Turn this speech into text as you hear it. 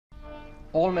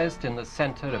Almost in the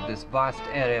center of this vast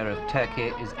area of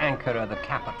Turkey is Ankara, the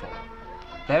capital.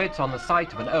 Though it's on the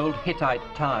site of an old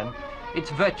Hittite town, it's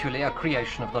virtually a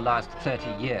creation of the last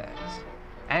 30 years.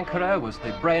 Ankara was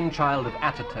the brainchild of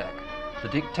Ataturk, the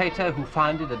dictator who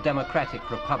founded a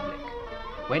democratic republic.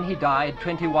 When he died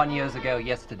 21 years ago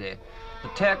yesterday, the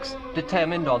Turks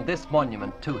determined on this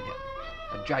monument to him,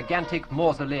 a gigantic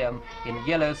mausoleum in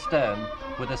yellow stone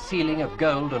with a ceiling of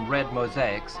gold and red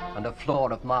mosaics and a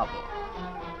floor of marble.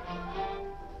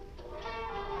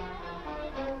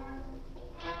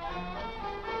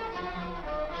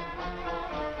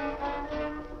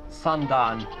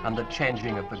 Sundown and the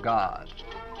changing of the guard.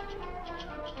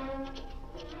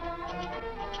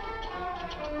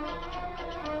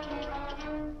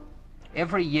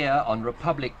 Every year on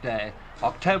Republic Day,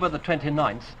 October the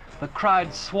 29th, the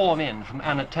crowds swarm in from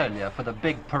Anatolia for the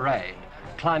big parade,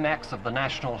 climax of the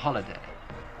national holiday.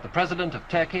 The President of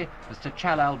Turkey, Mr.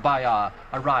 Chalal Bayar,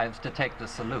 arrives to take the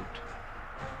salute.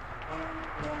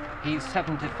 He's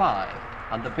 75,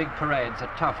 and the big parade's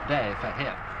a tough day for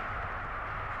him.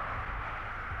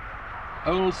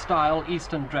 Old-style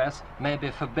Eastern dress may be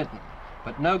forbidden,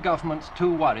 but no government's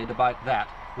too worried about that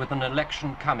with an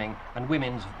election coming and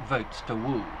women's votes to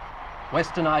woo.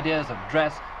 Western ideas of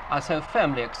dress are so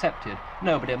firmly accepted,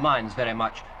 nobody minds very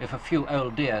much if a few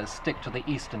old dears stick to the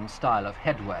Eastern style of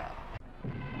headwear.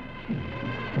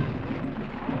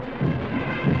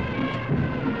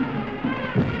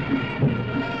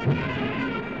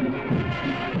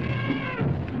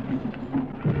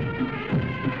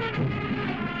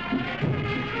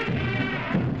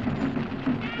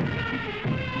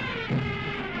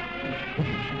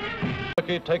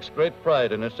 Turkey takes great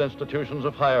pride in its institutions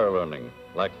of higher learning,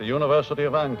 like the University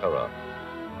of Ankara.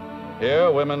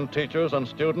 Here, women teachers and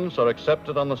students are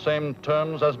accepted on the same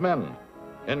terms as men,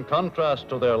 in contrast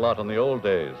to their lot in the old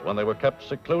days when they were kept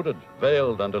secluded,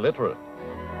 veiled, and illiterate.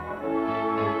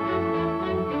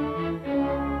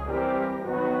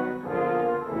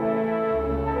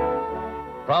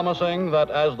 Promising that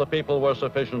as the people were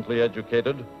sufficiently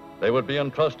educated, they would be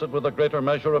entrusted with a greater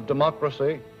measure of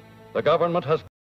democracy, the government has